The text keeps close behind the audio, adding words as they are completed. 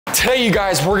Today, you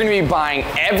guys, we're gonna be buying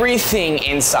everything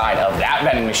inside of that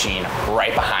vending machine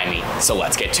right behind me. So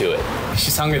let's get to it.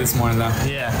 She's hungry this morning, though.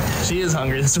 Yeah, she is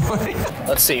hungry this morning.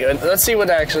 Let's see what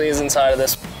actually is inside of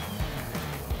this.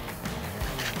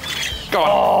 Go on.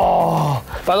 Oh,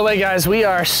 by the way, guys, we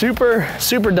are super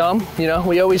dumb. You know,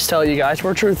 we always tell you guys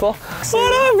we're truthful.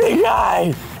 What up, big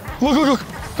guy? Look.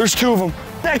 There's two of them.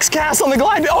 Next cast on the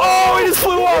glide. Oh, he just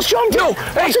flew off. Jumped. No,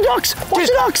 watch the ducks. Watch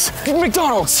the ducks.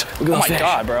 McDonald's. Look at those fish.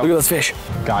 God, bro. Look at those fish.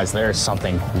 Guys, there's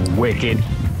something wicked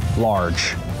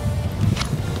large.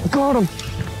 Got him.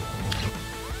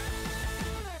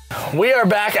 We are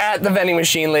back at the vending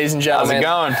machine, ladies and gentlemen.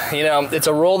 How's it going? You know, it's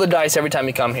a roll the dice every time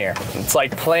you come here. It's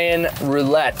like playing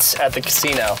roulette at the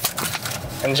casino.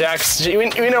 And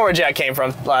we know where Jack came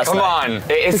from last night. Come on,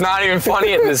 it's not even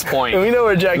funny at this point. We know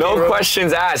where Jack came from. No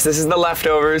questions asked. This is the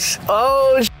leftovers.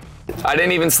 Oh, I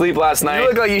didn't even sleep last night. You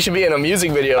look like you should be in a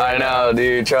music video right now. I know,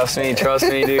 dude. Trust me,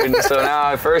 dude. So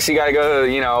now, first you gotta go,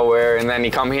 you know, where, and then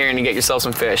you come here and you get yourself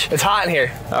some fish. It's hot in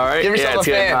here. All right. Give yourself a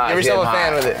fan. Give yourself a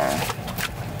fan with it.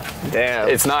 Damn.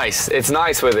 It's nice. It's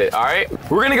nice with it, all right?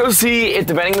 We're gonna go see if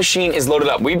the vending machine is loaded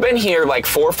up. We've been here like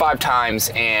 4 or 5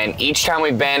 times, and each time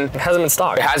we've been... It hasn't been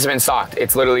stocked. It hasn't been stocked.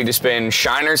 It's literally just been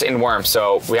shiners and worms.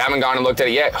 So we haven't gone and looked at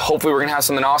it yet. Hopefully we're gonna have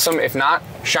something awesome. If not,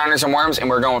 shiners and worms, and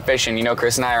we're going fishing. You know,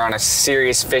 Chris and I are on a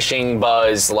serious fishing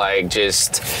buzz, like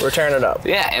just... We're turning it up.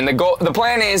 Yeah, and the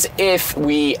plan is if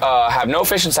we have no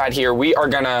fish inside here, we are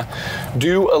gonna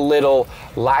do a little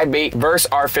live bait versus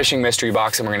our fishing mystery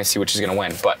box, and we're gonna see which is gonna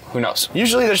win, but who knows?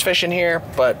 Usually there's fish in here,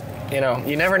 but you know,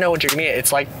 you never know what you're gonna get.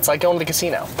 It's like going to the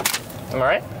casino. Am I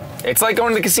right? It's like going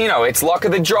to the casino. It's luck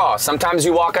of the draw. Sometimes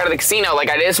you walk out of the casino like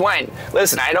I just went.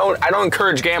 Listen, I don't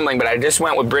encourage gambling, but I just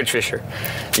went with Bridge Fisher.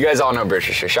 You guys all know Bridge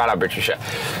Fisher. Shout out Bridge Fisher.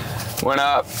 Went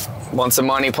up, won some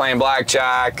money playing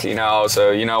blackjack, you know,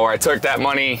 so you know where I took that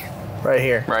money. Right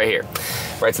here. Right here.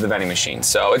 Right to the vending machine.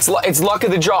 So it's luck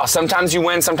of the draw. Sometimes you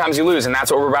win, sometimes you lose, and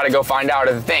that's what we're about to go find out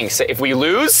of the thing. So if we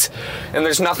lose and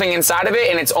there's nothing inside of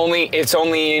it, and it's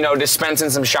only you know,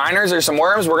 dispensing some shiners or some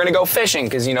worms, we're gonna go fishing,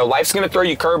 because you know, life's gonna throw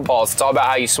you curveballs. It's all about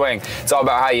how you swing. It's all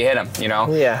about how you hit them, you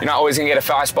know? Yeah. You're not always gonna get a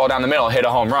fastball down the middle and hit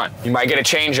a home run. You might get a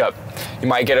changeup. You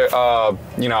might get a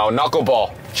you know,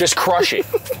 knuckleball. Just crush it.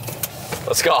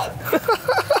 Let's go. All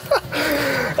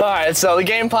right, so the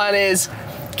game plan is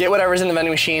get whatever's in the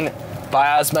vending machine,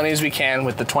 buy as many as we can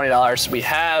with the $20 we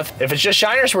have. If it's just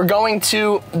shiners, we're going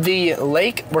to the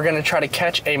lake. We're gonna try to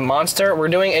catch a monster. We're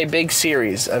doing a big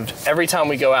series of every time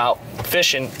we go out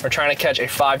fishing, we're trying to catch a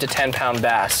 5 to 10 pound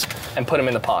bass and put them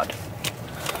in the pond.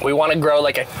 We wanna grow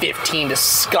like a 15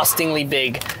 disgustingly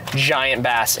big giant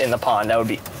bass in the pond. That would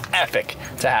be epic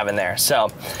to have in there.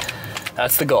 So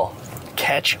that's the goal,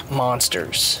 catch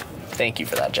monsters. Thank you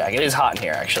for that, Jack. It is hot in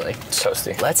here, actually. It's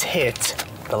toasty. Let's hit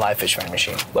the live fish vending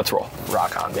machine. Let's roll.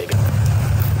 Rock on, baby.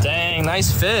 Dang,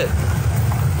 nice fit.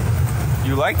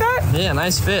 You like that? Yeah,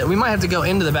 nice fit. We might have to go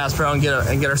into the Bass Pro and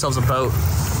get ourselves a boat,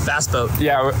 bass boat.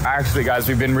 Yeah, actually, guys,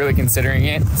 we've been really considering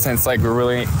it since like we're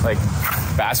really like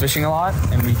bass fishing a lot,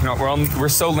 and we're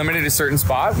so limited to a certain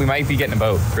spot. We might be getting a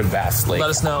boat for the bass lake. Let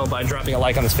us know by dropping a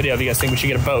like on this video if you guys think we should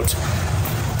get a boat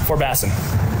for bassing.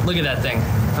 Look at that thing,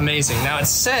 amazing. Now it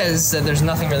says that there's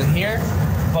nothing really here,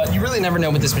 but you really never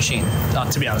know with this machine,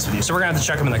 to be honest with you. So we're gonna have to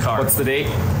check them in the car. What's the date?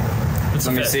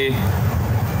 Let me see.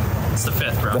 It's the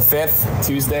 5th, bro. The 5th,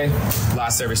 Tuesday.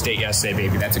 Last service date yesterday,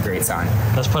 baby. That's a great sign.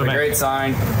 Let's put them in. Great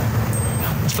sign.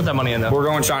 Let's put that money in, though. We're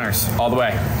going shiners all the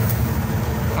way.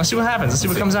 Let's see what happens. Let's see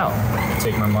what comes out.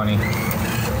 Take my money.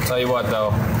 Tell you what,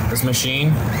 though, this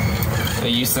machine, they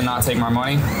used to not take my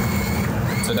money.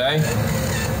 Today,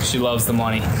 she loves the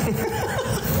money.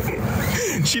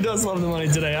 She does love the money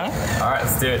today, huh? All right,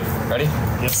 let's do it. Ready?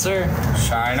 Yes, sir.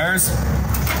 Shiners.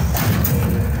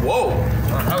 Whoa.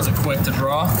 Oh, that was a quick to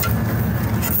draw.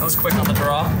 That was quick on the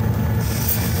draw.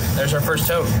 There's our first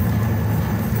tote.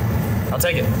 I'll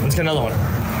take it. Let's get another one.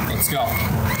 Let's go.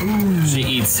 Ooh. She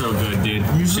eats so good, dude.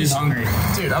 She's hungry.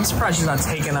 Dude, I'm surprised she's not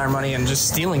taking our money and just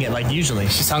stealing it like usually.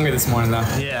 She's hungry this morning, though.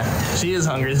 Yeah, she is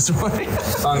hungry this morning.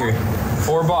 She's hungry.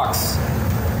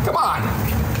 $4. Come on.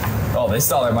 Oh, this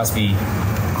dollar must be...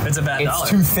 It's a bad dollar.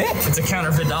 It's too thick. It's a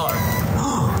counterfeit dollar.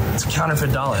 It's a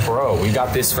counterfeit dollar. Bro, we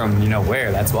got this from you know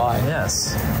where, that's why.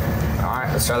 Yes. All right,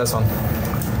 let's try this one.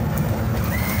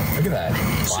 Look at that.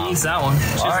 She eats that one.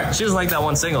 She was like that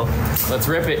one single. Let's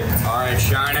rip it. All right,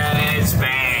 shiners,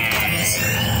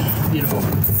 bang. Beautiful.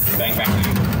 Bang, bang,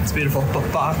 bang. It's beautiful.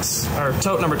 Box, or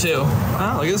tote number 2.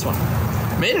 Oh, look at this one.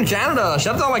 Made in Canada.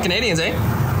 Shout out to all my Canadians, eh?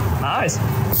 Nice.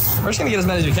 We're just gonna get as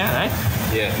many as we can, eh?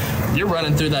 Yeah. You're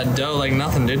running through that dough like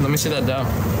nothing, dude. Let me see that dough.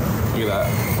 Look at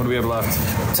that. What do we have left?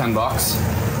 $10.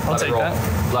 I'll take that.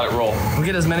 Let it roll. We'll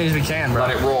get as many as we can, bro.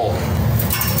 Let it roll.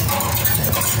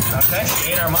 Okay, we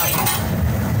ate our money.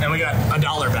 And we got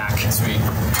 $1 back. Sweet.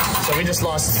 So we just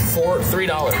lost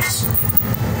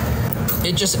 $3.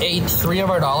 It just ate $3 of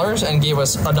our dollars and gave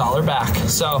us $1 back.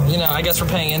 So, you know, I guess we're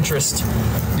paying interest.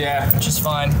 Yeah. Which is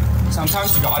fine.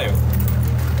 Sometimes you got to.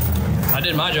 I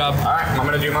did my job. All right, I'm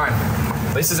gonna do mine.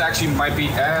 This is actually might be.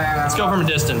 Let's go from a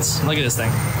distance. Look at this thing.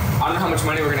 I don't know how much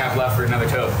money we're gonna have left for another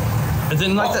tote. It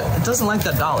didn't like that. It doesn't like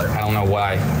that $1. I don't know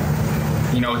why.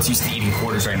 You know, it's used to eating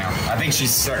quarters right now. I think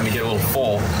she's starting to get a little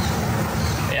full.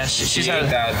 Yeah, she's ate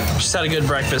that. She's had a good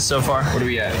breakfast so far. What are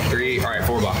we at? 3. All right,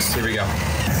 $4. Here we go. All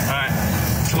right,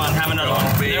 come on, have another one.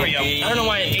 There we go. I don't know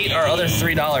why it ate our other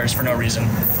 $3 for no reason.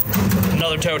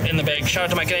 Another tote in the bag. Shout out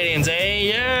to my Canadians. Hey,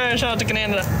 yeah, shout out to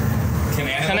Canada.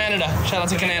 Canada. Shout out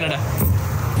to Canada.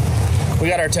 We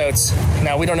got our totes.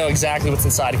 Now, we don't know exactly what's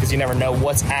inside because you never know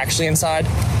what's actually inside.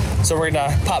 So we're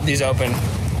gonna pop these open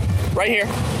right here,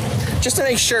 just to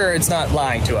make sure it's not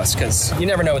lying to us, because you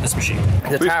never know with this machine.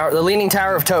 The leaning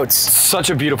tower of totes. Such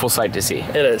a beautiful sight to see.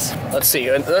 It is. Let's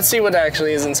see. Let's see what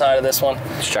actually is inside of this one.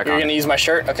 Let's check You're on gonna it. use my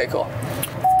shirt? Okay, cool.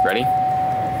 Ready?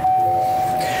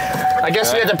 I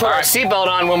guess we have to put our seatbelt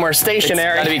on when we're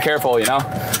stationary. Gotta be careful, you know?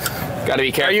 Gotta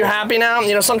be careful. Are you happy now?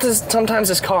 You know, sometimes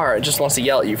this car, it just wants to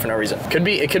yell at you for no reason.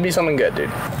 It could be something good, dude.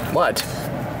 What?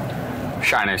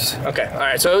 Shiners. Okay, all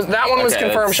right, so that one was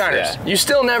confirmed shiners. Yeah. You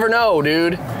still never know,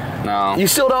 dude. No. You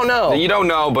still don't know. You don't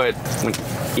know, but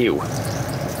ew.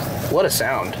 What a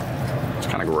sound. It's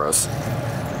kind of gross.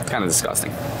 Kind of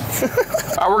disgusting.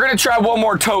 We're gonna try one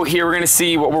more tote here. We're gonna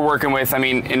see what we're working with. I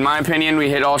mean, in my opinion,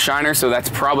 we hit all shiners, so that's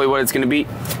probably what it's gonna be.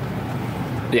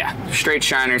 Yeah, straight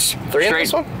shiners. 3 in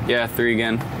this one? Yeah, 3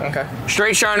 again. Okay.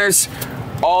 Straight shiners,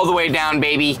 all the way down,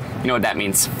 baby. You know what that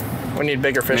means. We need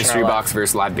bigger fish. Mystery box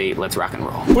versus live bait. Let's rock and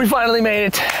roll. We finally made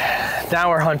it. Now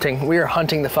we're hunting. We are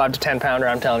hunting the 5 to 10 pounder,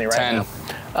 I'm telling you right 10.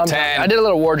 now. 10. I did a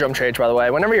little wardrobe change, by the way.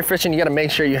 Whenever you're fishing, you gotta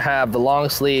make sure you have the long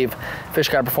sleeve Fish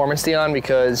Guide Performance tee on,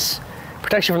 because it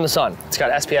protects you from the sun. It's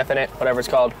got SPF in it, whatever it's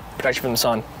called. Protects you from the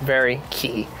sun. Very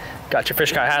key. Got your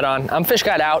Fish Guide hat on. I'm Fish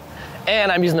Guide out,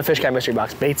 and I'm using the Fish Guide mystery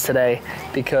box baits today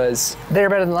because they're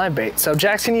better than live bait. So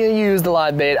Jack's gonna use the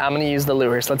live bait, I'm gonna use the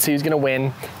lures. Let's see who's gonna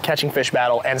win catching fish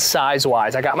battle and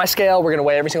size-wise. I got my scale, we're gonna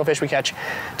weigh every single fish we catch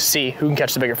to see who can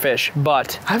catch the bigger fish.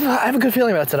 But I have a good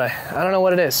feeling about today. I don't know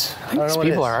what it is. I don't know what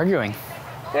People it is. are arguing.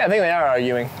 Yeah, I think they are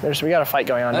arguing. We got a fight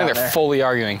going on I think down they're there. fully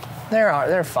arguing.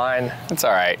 They're fine. It's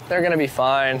all right. They're gonna be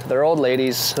fine. They're old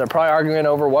ladies. They're probably arguing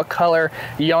over what color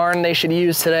yarn they should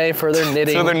use today for their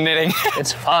knitting. So they're knitting.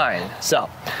 It's fine. So,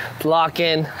 lock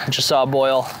in. I just saw a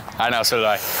boil. I know, so did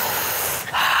I.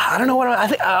 I don't know what I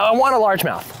think. I want a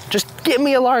largemouth. Just give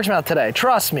me a largemouth today.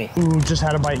 Trust me. Ooh, just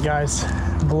had a bite, guys.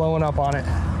 Blowing up on it.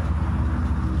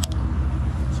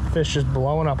 Fish just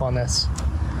blowing up on this.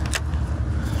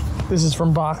 This is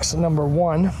from box number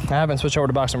 1. I haven't switched over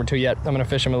to box number 2 yet. I'm gonna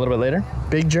fish him a little bit later.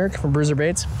 Big jerk from Bruiser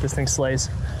Baits. This thing slays.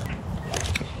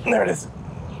 There it is.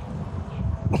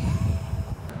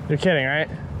 You're kidding, right?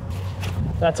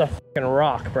 That's a fucking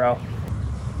rock, bro.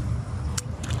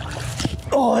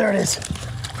 Oh, there it is.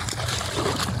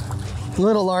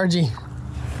 Little largy.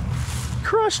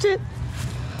 Crushed it.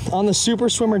 On the Super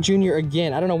Swimmer Junior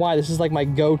again. I don't know why, this is like my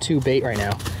go-to bait right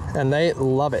now. And they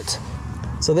love it.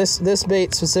 So this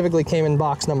bait specifically came in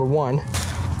box number 1.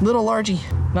 Little largy,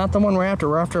 not the one we're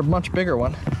after a much bigger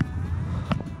one.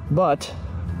 But,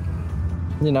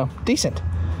 you know, decent.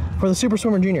 For the Super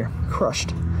Swimmer Junior,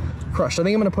 crushed. I think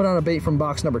I'm gonna put on a bait from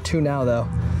box number 2 now though.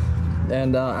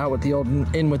 And out with the old,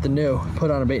 in with the new.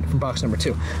 Put on a bait from box number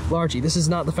 2. Largy, this is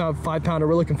not the 5 pounder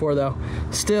we're looking for though.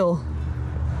 Still,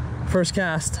 first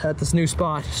cast at this new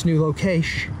spot, this new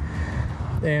location.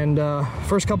 And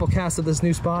first couple casts at this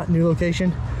new spot, new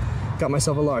location, got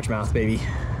myself a largemouth, baby.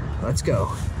 Let's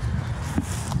go.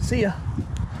 See ya.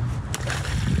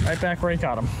 Right back where I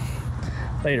caught him.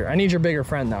 Later. I need your bigger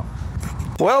friend though.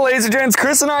 Well, ladies and gents,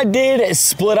 Chris and I did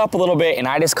split up a little bit, and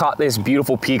I just caught this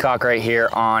beautiful peacock right here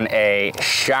on a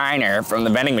shiner from the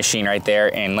vending machine right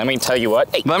there. And let me tell you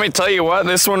what,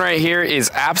 this one right here is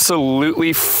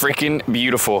absolutely freaking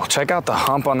beautiful. Check out the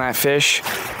hump on that fish.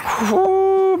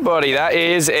 Woo, buddy, that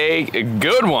is a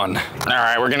good one. All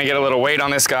right, we're gonna get a little weight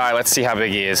on this guy. Let's see how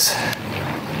big he is.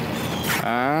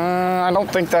 I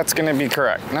don't think that's gonna be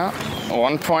correct. No,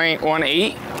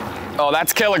 1.18. Oh,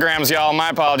 that's kilograms, y'all, my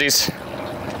apologies.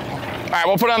 All right,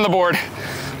 we'll put it on the board.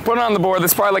 Put it on the board.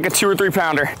 That's probably like a 2 or 3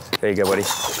 pounder. There you go, buddy.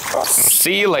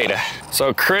 See you later.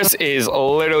 So Chris is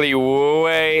literally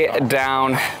way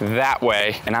down that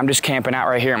way, and I'm just camping out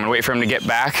right here. I'm gonna wait for him to get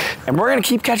back, and we're gonna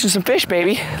keep catching some fish,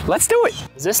 baby. Let's do it.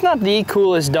 Is this not the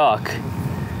coolest duck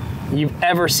you've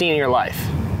ever seen in your life.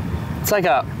 It's like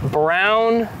a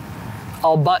brown,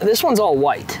 this one's all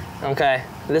white, okay?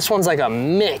 This one's like a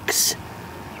mix.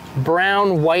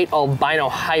 Brown, white, albino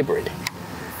hybrid.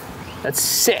 That's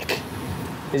sick.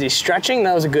 Is he stretching?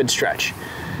 That was a good stretch.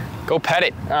 Go pet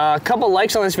it. A couple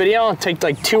likes on this video. I'll take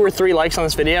like 2 or 3 likes on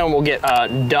this video and we'll get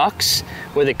ducks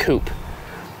with a coop.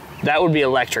 That would be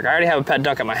electric. I already have a pet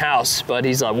duck at my house, but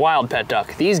he's a wild pet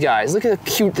duck. These guys, look at how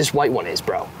cute this white one is,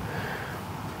 bro.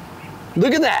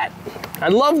 Look at that. I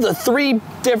love the 3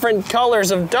 different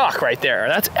colors of duck right there.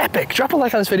 That's epic. Drop a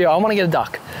like on this video. I want to get a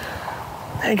duck.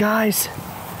 Hey guys.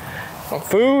 Want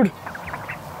food?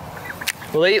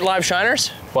 Will they eat live shiners?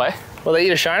 What? Will they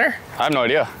eat a shiner? I have no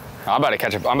idea. I'm about to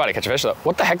catch a fish though.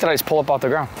 What the heck did I just pull up off the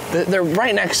ground? They're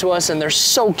right next to us and they're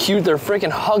so cute. They're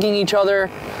freaking hugging each other.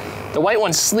 The white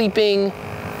one's sleeping.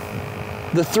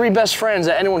 The 3 best friends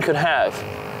that anyone could have.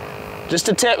 Just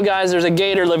a tip, guys, there's a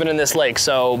gator living in this lake,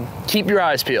 so keep your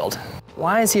eyes peeled.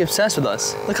 Why is he obsessed with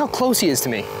us? Look how close he is to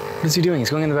me. What is he doing? He's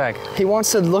going in the bag. He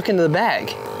wants to look into the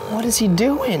bag. What is he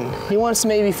doing? He wants to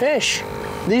maybe fish.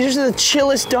 These are the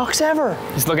chillest ducks ever.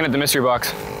 He's looking at the mystery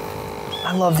box.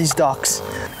 I love these ducks.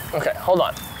 Okay, hold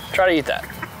on. Try to eat that.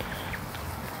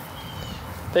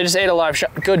 They just ate a live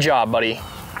shot. Good job, buddy.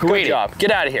 Good job. Get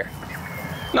out of here.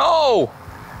 No!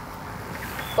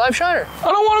 Live shiner. I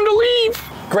don't want him to leave.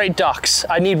 Great ducks.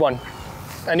 I need one.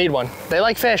 I need one. They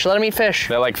like fish. Let them eat fish.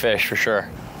 They like fish for sure.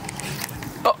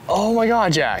 Oh my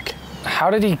God, Jack. How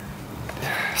did he?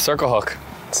 Circle hook.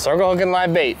 Circle hook and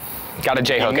live bait. Got a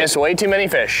J hook. You missed way too many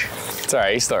fish. It's all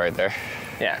right. He's still right there.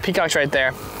 Yeah, peacock's right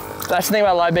there. That's the thing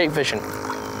about live bait fishing.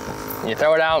 You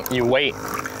throw it out, you wait,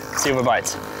 see if it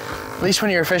bites. At least when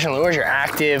you're fishing lures, you're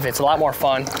active. It's a lot more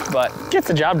fun, but gets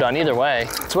the job done either way.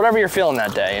 It's whatever you're feeling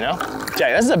that day, you know?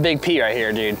 Jack, this is a big P right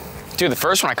here, dude. Dude, the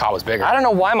first one I caught was bigger. I don't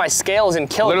know why my scale is in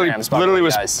kilograms. Literally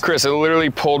was, guys. Chris, it literally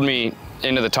pulled me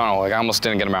into the tunnel. Like I almost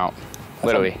didn't get him out.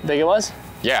 Literally. How big it was?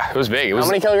 Yeah, it was big. It was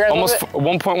how many kilograms almost was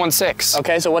it? 1.16.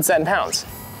 Okay, so what's that in pounds?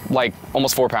 Like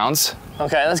almost 4 pounds.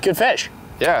 Okay, that's good fish.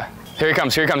 Yeah. Here he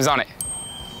comes. Here he comes. He's on it.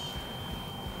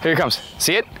 Here he comes.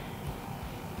 See it?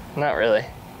 Not really.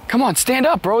 Come on, stand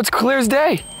up, bro. It's clear as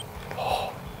day.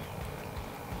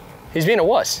 He's being a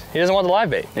wuss. He doesn't want the live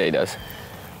bait. Yeah, he does.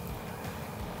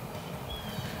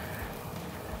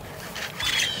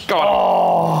 Go on.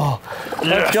 Oh,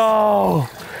 let's go.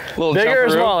 Little Bigger or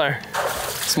jumperoo. smaller?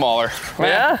 Smaller.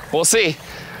 Yeah? We'll see.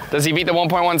 Does he beat the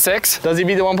 1.16? Does he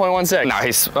beat the 1.16? No,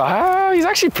 he's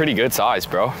actually pretty good size,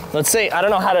 bro. Let's see. I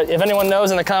don't know how to, if anyone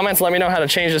knows in the comments, let me know how to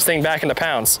change this thing back into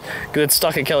pounds, because it's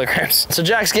stuck at kilograms. So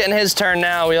Jack's getting his turn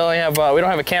now. We only have, we don't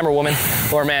have a camera woman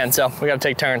or man, so we gotta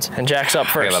take turns. And Jack's up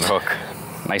first. Look at that hook.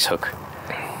 Nice hook.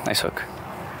 Nice hook.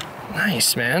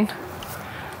 Nice, man.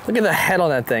 Look at the head on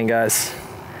that thing, guys.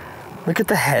 Look at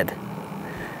the head.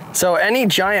 So any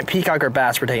giant peacock or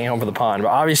bass we're taking home for the pond, but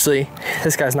obviously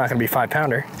this guy's not gonna be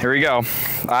 5-pounder. Here we go.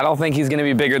 I don't think he's gonna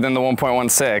be bigger than the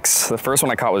 1.16. The first one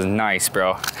I caught was nice,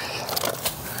 bro.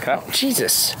 Okay. Oh,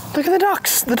 Jesus, look at the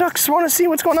ducks. The ducks wanna see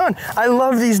what's going on. I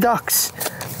love these ducks.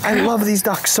 I love these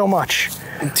ducks so much.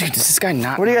 Dude, does this guy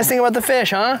not? What do you guys think about the fish,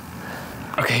 huh?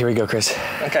 Okay, here we go, Chris.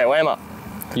 Okay, weigh him up.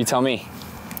 You tell me.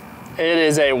 It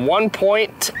is a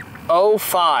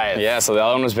 1.05. Yeah, so the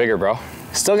other one was bigger, bro.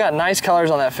 Still got nice colors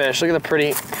on that fish. Look at the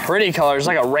pretty colors. It's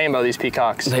like a rainbow, these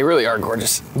peacocks. They really are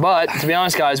gorgeous. But to be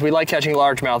honest, guys, we like catching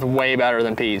largemouth way better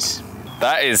than peas.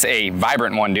 That is a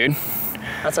vibrant one, dude.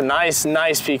 That's a nice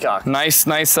peacock. Nice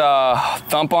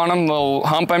thump on him, little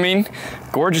hump, I mean.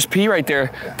 Gorgeous pea right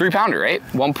there. 3-pounder, right?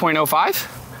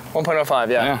 1.05? 1.05,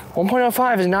 yeah.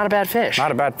 1.05 is not a bad fish. Not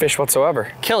a bad fish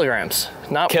whatsoever. Kilograms,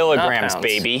 not kilograms, pounds.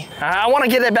 baby. I want to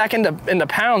get that back into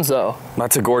pounds, though.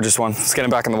 That's a gorgeous one. Let's get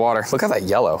him back in the water. Look at that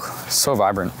yellow. So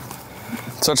vibrant.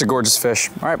 Such a gorgeous fish.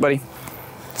 All right, buddy.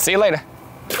 See you later.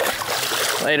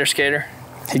 Later, skater.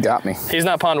 He got me. He's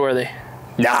not pond worthy.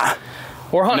 Nah.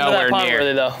 We're hunting for that Nowhere pond near.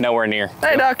 worthy, though. Nowhere near.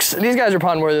 Hey, ducks. These guys are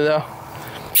pond worthy, though.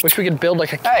 Wish we could build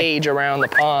like a cage around the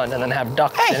pond and then have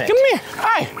ducks in it. Come here.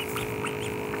 Hi.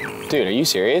 Dude, are you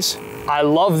serious? I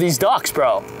love these ducks,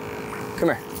 bro. Come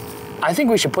here. I think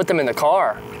we should put them in the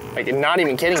car. Like, not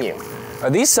even kidding you. Are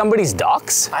these somebody's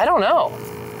ducks? I don't know.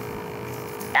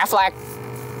 Aflac.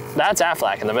 That's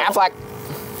Aflac in the middle. Aflac.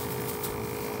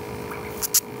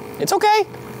 It's okay.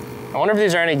 I wonder if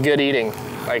these are any good eating.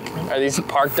 Like, are these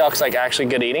park ducks like actually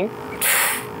good eating?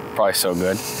 Probably so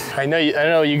good. I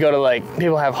know you go to like,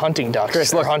 people have hunting ducks.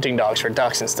 Chris, look. Hunting dogs for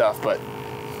ducks and stuff, but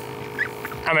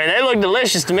I mean, they look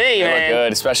delicious to me, They man. look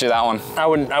good, especially that one. I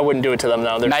wouldn't do it to them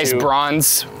though. They're Nice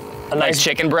bronze, a nice like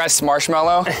chicken breast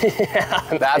marshmallow. Yeah,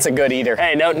 that's a good eater.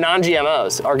 Hey, no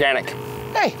non-GMOs, organic.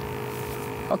 Hey,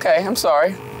 Okay, I'm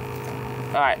sorry.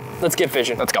 All right, let's get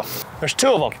fishing. Let's go. There's 2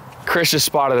 of them. Chris just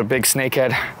spotted a big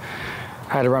snakehead.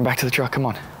 I had to run back to the truck, come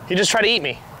on. He just tried to eat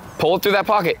me. Pull it through that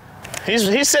pocket.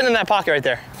 He's sitting in that pocket right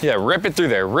there. Yeah, rip it through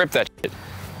there, rip that shit.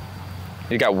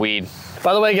 You got weed.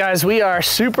 By the way, guys, we are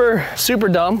super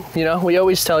dumb. You know, we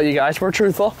always tell you guys, we're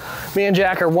truthful. Me and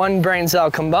Jack are 1 brain cell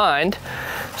combined.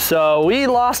 So we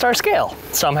lost our scale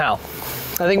somehow.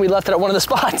 I think we left it at one of the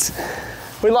spots.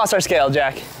 We lost our scale,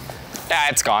 Jack. Yeah,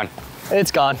 it's gone.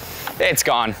 It's gone. It's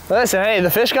gone. Listen, hey,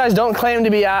 the fish guys don't claim to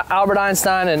be Albert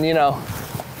Einstein, and you know,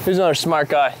 who's another smart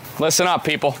guy? Listen up,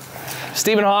 people.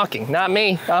 Stephen Hawking, not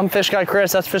me. I'm fish guy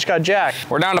Chris, that's fish guy Jack.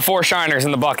 We're down to 4 shiners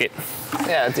in the bucket.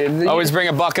 Yeah, dude. Always bring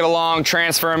a bucket along,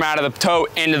 transfer them out of the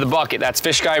tote into the bucket. That's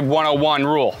Fish Guy 101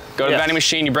 rule. Go to the vending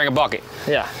machine, you bring a bucket.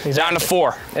 Yeah, exactly. Down to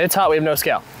 4. It's hot, we have no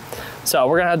scale. So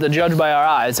we're gonna have to judge by our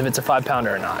eyes if it's a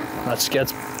 5-pounder or not. Let's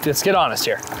get honest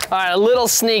here. All right, a little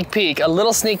sneak peek. I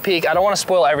don't wanna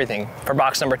spoil everything for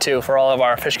box number 2 for all of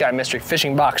our Fish Guy Mystery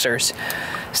Fishing Boxers.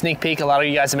 Sneak peek, a lot of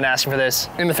you guys have been asking for this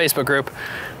in the Facebook group.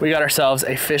 We got ourselves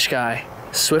a Fish Guy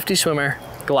Swifty Swimmer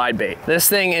glide bait. This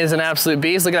thing is an absolute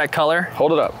beast. Look at that color.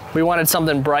 Hold it up. We wanted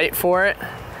something bright for it.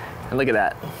 And look at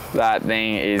that. That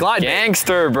thing is glide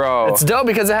gangster, bait. bro. It's dope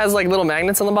because it has like little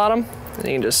magnets on the bottom. And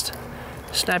you can just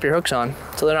snap your hooks on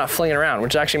so they're not flinging around,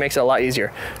 which actually makes it a lot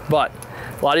easier. But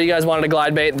a lot of you guys wanted a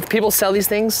glide bait. People sell these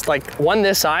things, like one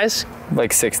this size.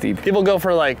 Like 60. People go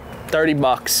for like 30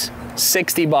 bucks,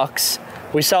 60 bucks.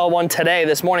 We saw one today,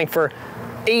 this morning, for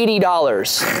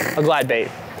 $80, a glide bait.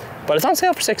 But it's on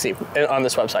sale for 60 on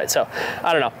this website, so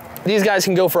I don't know. These guys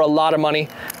can go for a lot of money,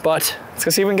 but let's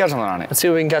go see if we can catch one on it. Let's see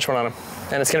if we can catch one on them.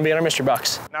 And it's gonna be in our mystery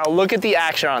box. Now look at the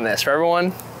action on this. For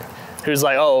everyone who's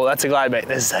like, oh, that's a glide bait.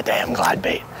 This is a damn glide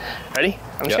bait. Ready?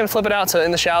 I'm just gonna flip it out so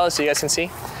in the shallow so you guys can see.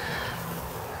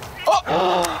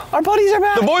 Oh, our buddies are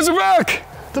back. The boys are back.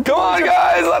 Come on,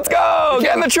 guys, let's go.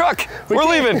 Get in the truck. We're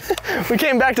leaving. We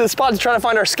came back to the spot to try to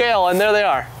find our scale, and there they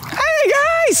are. Hey,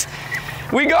 guys.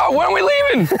 When are we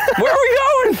leaving? Where are we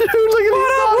going? Dude, look at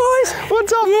what up, boys?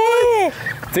 What's up,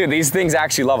 boys? Dude, these things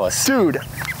actually love us. Dude,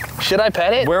 should I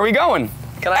pet it? Where are we going?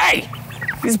 Hey,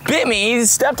 he's bit me. He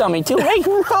stepped on me, too. Hey,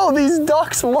 bro, these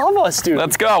ducks love us, dude.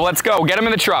 Let's go. Get him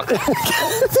in the truck. Come on.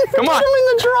 Get him in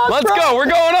the truck, Let's go. We're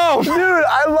going home. Dude,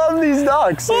 I love these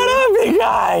ducks. What up, big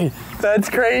guy? That's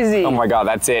crazy. Oh my God,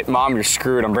 that's it. Mom, you're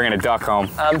screwed. I'm bringing a duck home.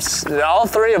 All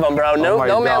 3 of them, bro. No man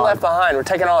God. left behind. We're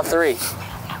taking all 3.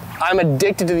 I'm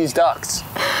addicted to these ducks.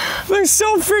 They're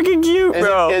so freaking cute,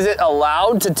 bro. Is it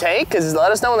allowed to take? Because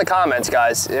let us know in the comments,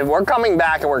 guys. If we're coming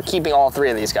back and we're keeping all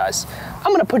 3 of these guys,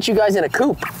 I'm gonna put you guys in a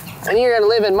coop, and you're gonna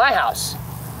live in my house.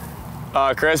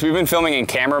 Chris, we've been filming in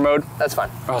camera mode. That's fine.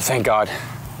 Oh, thank God.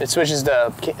 It switches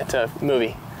to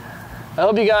movie. I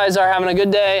hope you guys are having a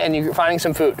good day and you're finding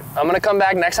some food. I'm gonna come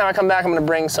back, next time I come back, I'm gonna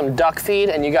bring some duck feed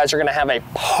and you guys are gonna have a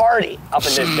party up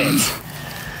in this bitch.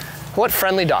 What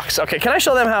friendly ducks. Okay, can I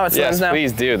show them how it swims now?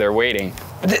 Yes, please do, they're waiting.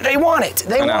 They want it,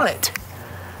 they want it.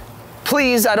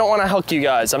 Please, I don't wanna hook you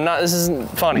guys. This isn't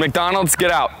funny. McDonald's,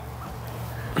 get out.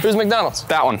 Who's McDonald's?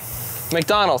 That one.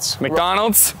 McDonald's.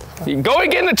 McDonald's, you can go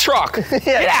and get in the truck. Yeah,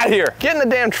 get out of here. Get in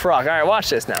the damn truck. All right, watch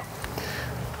this now.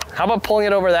 How about pulling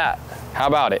it over that? How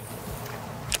about it?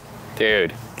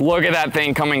 Dude, look at that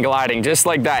thing coming gliding, just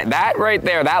like that. That right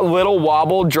there, that little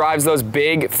wobble drives those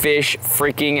big fish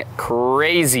freaking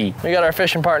crazy. We got our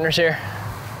fishing partners here.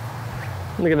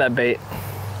 Look at that bait.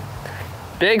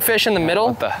 Big fish in the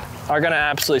middle are gonna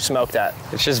absolutely smoke that.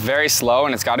 It's just very slow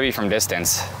and it's gotta be from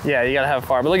distance. Yeah, you gotta have it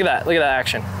far, but look at that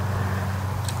action.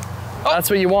 Oh. That's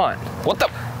what you want. What the?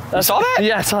 You saw that?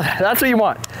 Yeah, I saw that. That's what you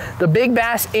want. The big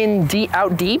bass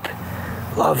out deep,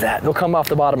 love that. They'll come off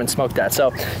the bottom and smoke that.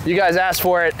 So you guys asked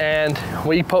for it and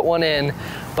we put one in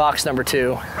box number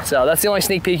 2. So that's the only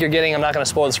sneak peek you're getting. I'm not gonna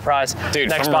spoil the surprise.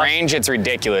 Dude, from range, it's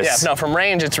ridiculous. Yeah, no, from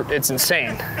range, it's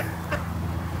insane.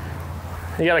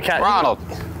 You gotta catch. Ronald.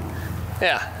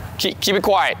 Yeah. Keep it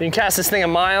quiet. You can cast this thing a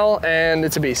mile and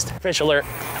it's a beast. Fish alert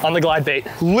on the glide bait.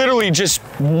 Literally just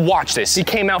watch this. He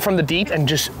came out from the deep and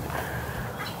just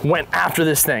went after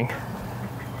this thing.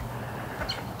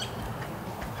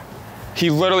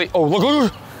 He literally, oh,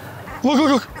 look.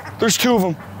 There's 2 of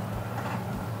them.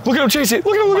 Look at him chase it.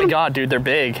 Look at him. Oh my God, dude, they're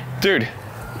big. Dude.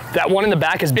 That one in the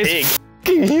back is big. It's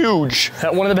f***ing huge.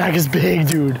 That one in the back is big,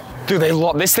 dude. Dude,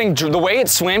 this thing, the way it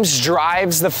swims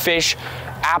drives the fish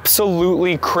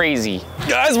absolutely crazy.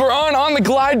 Guys, we're on the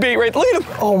glide bait right, look at him.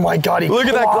 Oh my God, look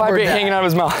at that glide bait hanging out of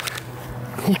his mouth.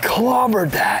 He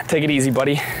clobbered that. Take it easy,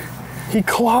 buddy. He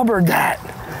clobbered that.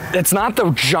 It's not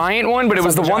the giant one, but it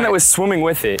was the one that was swimming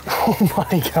with it. Oh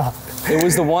my God. It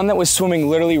was the one that was swimming,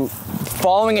 literally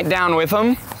following it down with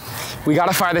him. We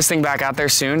gotta fire this thing back out there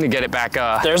soon to get it back.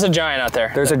 There's a giant out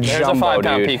there. There's a jumbo,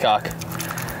 5-pound dude. peacock.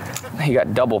 He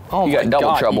got double. Oh he got my double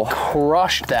God, trouble. He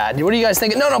crushed that. What do you guys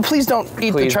think? No, please don't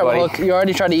eat the treble hook. You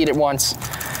already tried to eat it once.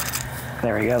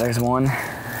 There we go. There's one.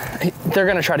 They're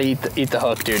gonna try to eat the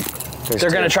hook, dude. They're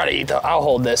gonna try to eat the. I'll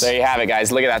hold this. There you have it,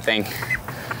 guys. Look at that thing.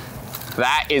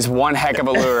 That is one heck of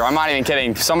a lure. I'm not even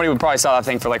kidding. Somebody would probably sell that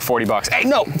thing for like 40 bucks. Hey,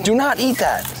 No, do not eat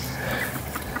that.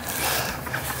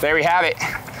 there we have it.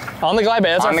 On the glide bait.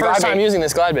 That's our first time using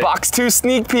this glide bait. Box 2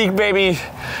 sneak peek, baby.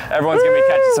 Everyone's gonna be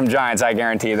catching some giants, I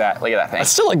guarantee you that. Look at that thing. It's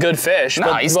still a good fish.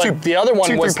 No, but, he's the other one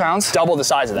 2-3 was pounds. double the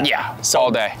size of that. Yeah, So,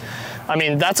 all day. I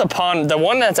mean, that's a pond. The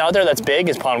one that's out there that's big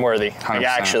is pond worthy. Like 100%.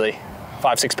 actually,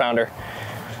 5-6 pounder.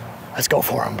 Let's go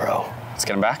for him, bro. Let's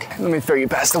get him back. Let me throw you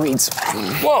past the weeds.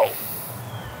 Whoa. All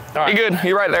right. You good?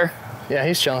 You're right there. Yeah,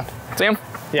 he's chilling. See him?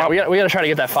 Yeah, we gotta try to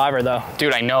get that 5er though.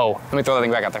 Dude, I know. Let me throw that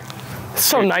thing back out there. It's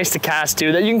so nice to cast,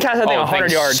 dude. That you can cast that thing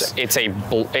 100 yards. It's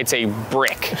a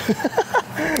brick.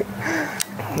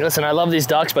 Listen, I love these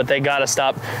ducks, but they gotta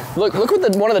stop. Look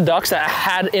what one of the ducks that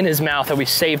had in his mouth that we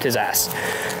saved his ass.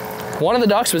 One of the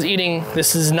ducks was eating,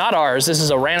 this is not ours, this is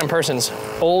a random person's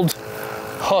old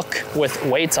hook with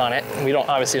weights on it. We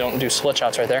obviously don't do split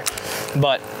shots right there,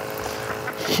 but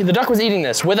the duck was eating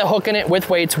this with a hook in it, with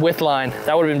weights, with line.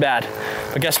 That would have been bad.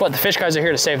 But guess what? The fish guys are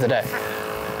here to save the day.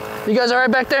 You guys all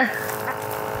right back there?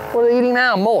 What are they eating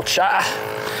now? Mulch.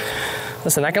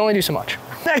 Listen, I can only do so much.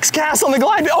 Next cast on the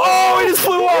glide. Oh, he just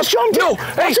flew off. Jumped. No,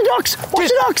 watch the ducks. Watch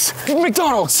the ducks.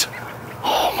 McDonald's.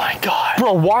 Oh my God.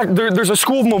 Bro, there's a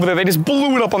school of them over there. They just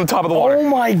blew it up on the top of the water. Oh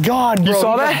my God, bro. You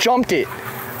saw that? Jumped it.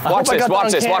 Watch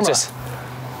this.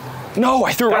 No,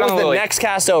 I threw it right on the lily. Next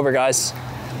cast over, guys.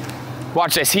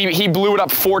 Watch this. He blew it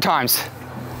up 4 times.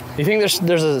 You think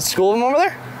there's a school of them over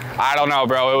there? I don't know,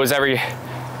 bro. It was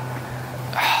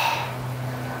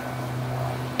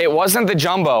It wasn't the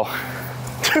jumbo.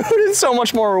 Dude, it's so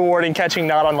much more rewarding catching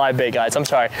not on live bait, guys. I'm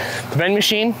sorry. The vending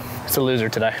machine, it's a loser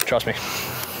today. Trust me.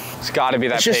 It's got to be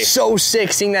that It's just pace. so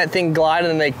sick seeing that thing glide and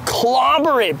then they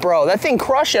clobber it, bro. That thing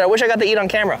crushed it. I wish I got to eat on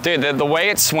camera. Dude, the way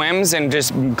it swims and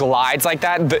just glides like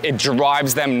that, it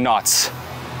drives them nuts.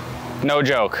 No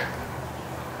joke.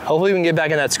 Hopefully we can get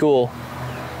back in that school.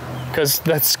 Because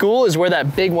that school is where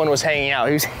that big one was hanging out.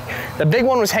 The big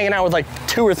one was hanging out with like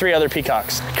 2 or 3 other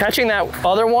peacocks. Catching that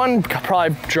other one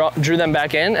probably drew them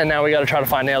back in, and now we got to try to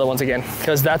find the other ones again.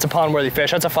 Because that's a pond-worthy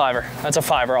fish. That's a 5er. That's a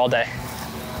 5er all day.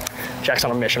 Jack's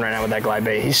on a mission right now with that glide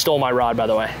bait. He stole my rod, by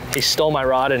the way. He stole my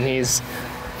rod and he's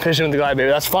fishing with the glide bait.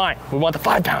 That's fine. We want the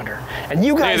 5-pounder. And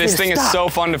you guys, dude, this thing is so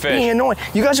fun to fish. Being annoying.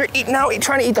 You guys are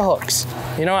trying to eat the hooks.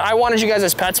 You know, I wanted you guys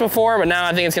as pets before, but now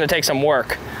I think it's gonna take some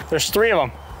work. There's 3 of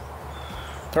them.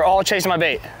 They're all chasing my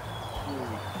bait.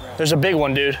 There's a big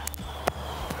one, dude.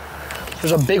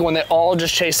 There's a big one. They all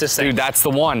just chase this thing. Dude, that's the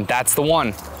one. That's the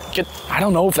one. I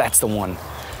don't know if that's the one.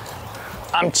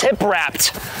 I'm tip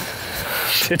wrapped.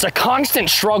 It's a constant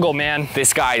struggle, man.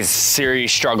 This guy's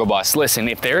serious struggle bus. Listen,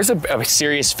 if there's a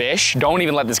serious fish, don't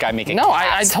even let this guy make it. No,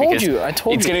 I told you. It's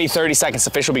gonna be 30 seconds. The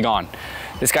fish will be gone.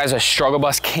 This guy's a struggle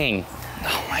bus king.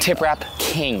 Oh my Tip wrap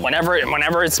king. Whenever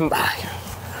it's.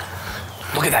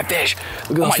 Look at that fish.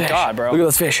 Look at those fish. Oh my God, bro. Look at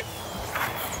those fish.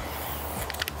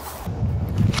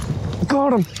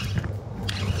 Got him.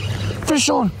 Fish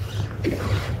on.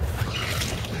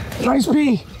 Nice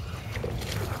bee.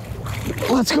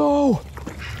 Let's go.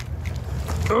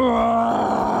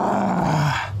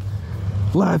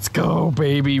 Let's go,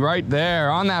 baby. Right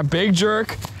there on that big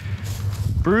jerk.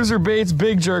 Bruiser Baits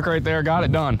big jerk right there. Got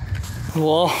it done.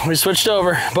 Well, we switched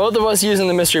over. Both of us using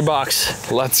the mystery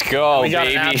box. Let's go, We got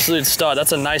baby. an absolute stud.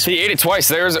 That's a nice one. He ate it twice.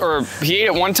 He ate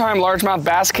it one time. Largemouth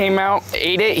bass came out,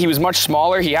 ate it. He was much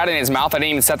smaller. He had it in his mouth. I didn't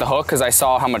even set the hook because I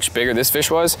saw how much bigger this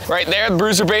fish was. Right there, the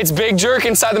Bruiser Baits big jerk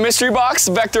inside the mystery box.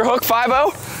 Vector hook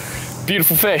 5-0.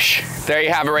 Beautiful fish. There you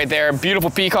have it right there. Beautiful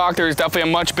peacock. There was definitely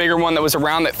a much bigger one that was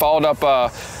around that followed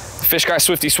up Fish Guy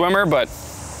Swifty Swimmer, but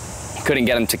couldn't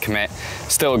get him to commit.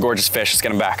 Still a gorgeous fish. Let's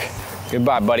get him back.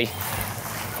 Goodbye, buddy.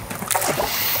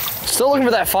 Still looking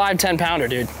for that 5-10 pounder,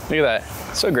 dude. Look at that.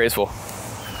 So graceful.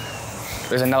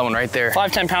 There's another one right there.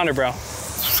 5-10 pounder, bro.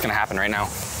 That's what's gonna happen right now.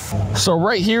 So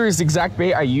right here is the exact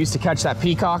bait I used to catch that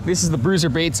peacock. This is the Bruiser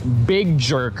Baits big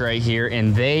jerk right here,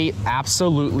 and they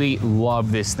absolutely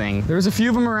love this thing. There's a few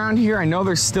of them around here. I know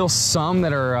there's still some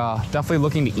that are definitely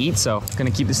looking to eat, so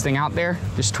gonna keep this thing out there.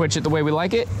 Just twitch it the way we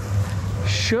like it.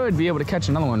 Should be able to catch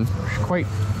another one quite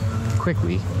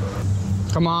quickly.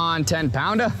 Come on, 10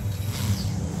 pounder.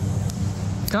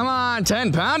 Come on,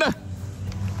 10 pounder.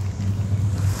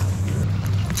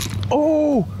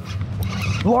 Oh,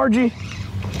 largie.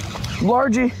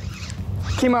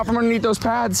 Came out from underneath those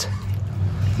pads.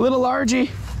 Little largy.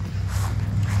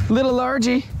 Little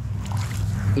largy.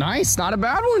 Nice, not a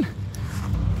bad one.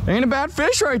 Ain't a bad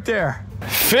fish right there.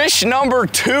 Fish number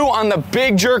 2 on the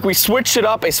big jerk. We switched it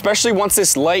up, especially once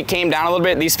this light came down a little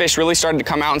bit. These fish really started to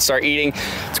come out and start eating.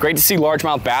 It's great to see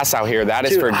largemouth bass out here. That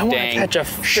is for I dang catch a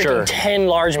freaking sure. 10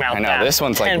 largemouth I know, bass. this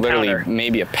one's like literally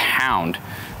maybe a pound.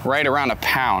 Right around a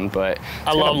pound, but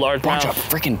I love largemouth. Bunch of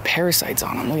freaking parasites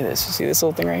on him. Look at this. See this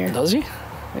little thing right here? Does he?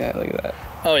 Yeah, look at that.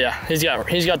 Oh yeah, he's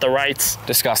got the rights.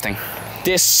 Disgusting.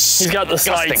 He's got the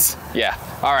sights. Yeah.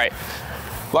 All right.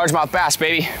 Largemouth bass,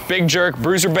 baby. Big jerk,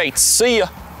 bruiser baits. See ya.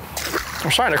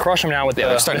 I'm starting to crush them now with the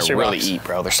they're starting to really rocks. eat,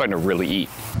 bro. They're starting to really eat.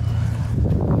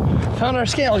 Found our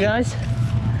scale, guys.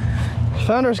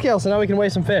 Found our scale, so now we can weigh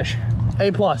some fish.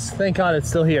 A+. Thank God it's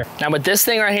still here. Now with this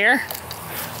thing right here,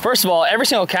 first of all, every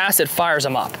single cast, it fires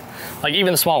them up. Like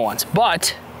even the small ones.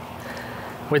 But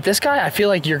with this guy, I feel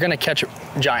like you're gonna catch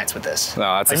giants with this. No,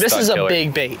 that's like, a this is killer. A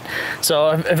big bait.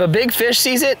 So if a big fish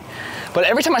sees it, but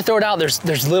every time I throw it out,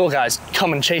 there's little guys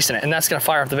coming chasing it, and that's gonna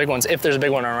fire up the big ones if there's a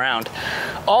big one around.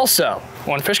 Also,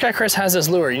 when Fish Guy Chris has this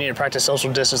lure, you need to practice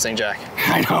social distancing, Jack.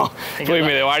 I know. Believe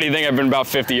me, why do you think I've been about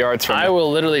 50 yards from I will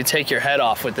literally take your head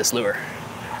off with this lure.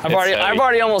 I've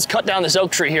already almost cut down this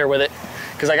oak tree here with it,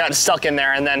 because I got stuck in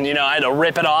there, and then I had to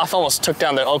rip it off. Almost took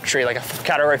down the oak tree like a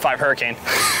Category 5 hurricane.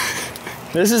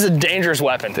 This is a dangerous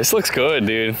weapon. This looks good,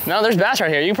 dude. No, there's bass right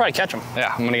here. You can probably catch them.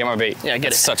 Yeah, I'm gonna get my bait. Yeah, get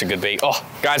it. It's such a good bait. Oh,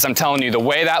 guys, I'm telling you, the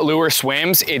way that lure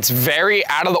swims, it's very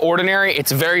out of the ordinary.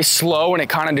 It's very slow, and it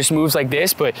kind of just moves like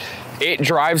this, but it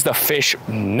drives the fish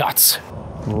nuts.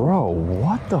 Bro,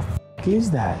 what the f is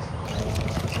that?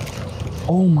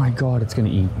 Oh my God, it's gonna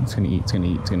eat. It's gonna eat, it's gonna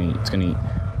eat, it's gonna eat, it's gonna eat.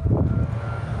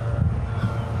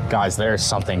 Guys, there's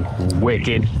something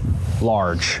wicked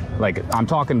large. Like, I'm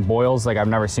talking boils like I've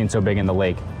never seen so big in the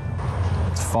lake.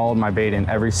 It's followed my bait in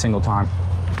every single time.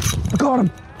 Got him.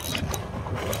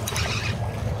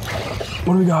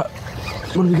 What do we got?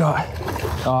 What do we got?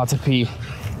 Oh, it's a pea.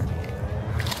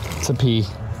 It's a pea.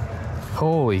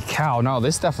 Holy cow. No,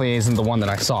 this definitely isn't the one that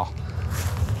I saw.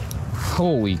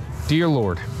 Holy dear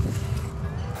Lord.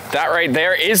 That right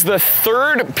there is the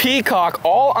 3rd peacock,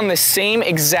 all on the same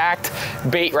exact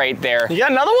bait right there. You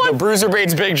got another one? The bruiser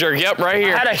bait's big jerk, yep, right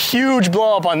here. I had a huge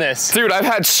blow up on this. Dude, I've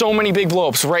had so many big blow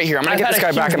ups right here. I'm gonna get this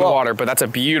guy back in the water, but that's a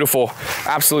beautiful,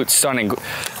 absolute stunning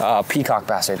peacock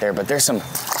bass right there. But there's some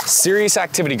serious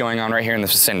activity going on right here in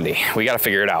this vicinity. We gotta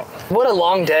figure it out. What a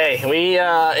long day.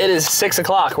 It is 6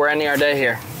 o'clock. We're ending our day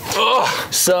here.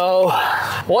 Ugh. So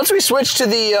once we switched to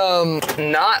the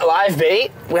not live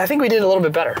bait, I think we did a little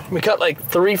bit better. We cut like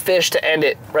 3 fish to end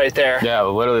it right there. Yeah,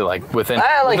 literally like within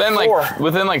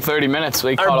 30 minutes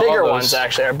we caught all those. Our bigger ones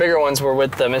actually. Our bigger ones were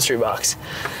with the mystery box.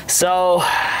 So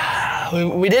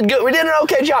we did good. We did an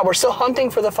okay job. We're still hunting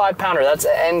for the 5-pounder. That's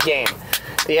the end game.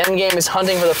 The end game is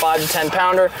hunting for the 5 to 10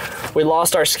 pounder. We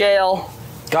lost our scale.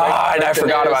 God, I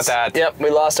forgot about that. Yep, we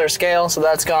lost our scale, so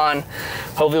that's gone.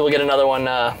 Hopefully we'll get another one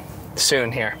soon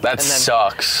here. That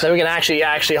sucks. Then we can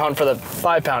actually hunt for the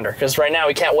 5-pounder, because right now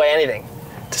we can't weigh anything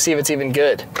to see if it's even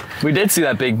good. We did see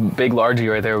that big largie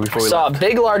right there before we saw left. A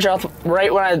big largemouth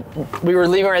right when we were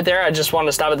leaving right there. I just wanted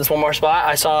to stop at this one more spot.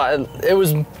 I saw it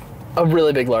was a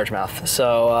really big largemouth.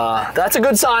 So that's a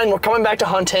good sign. We're coming back to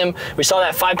hunt him. We saw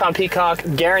that 5-pound peacock,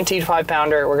 guaranteed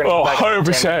 5-pounder. We're gonna come back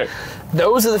 100%.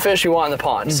 Those are the fish we want in the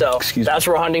pond. So that's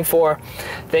what we're hunting for.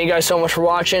 Thank you guys so much for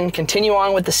watching. Continue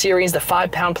on with the series, the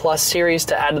 5-pound plus series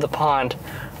to add to the pond.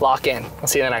 Lock in. I'll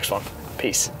see you in the next one.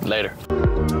 Peace. Later.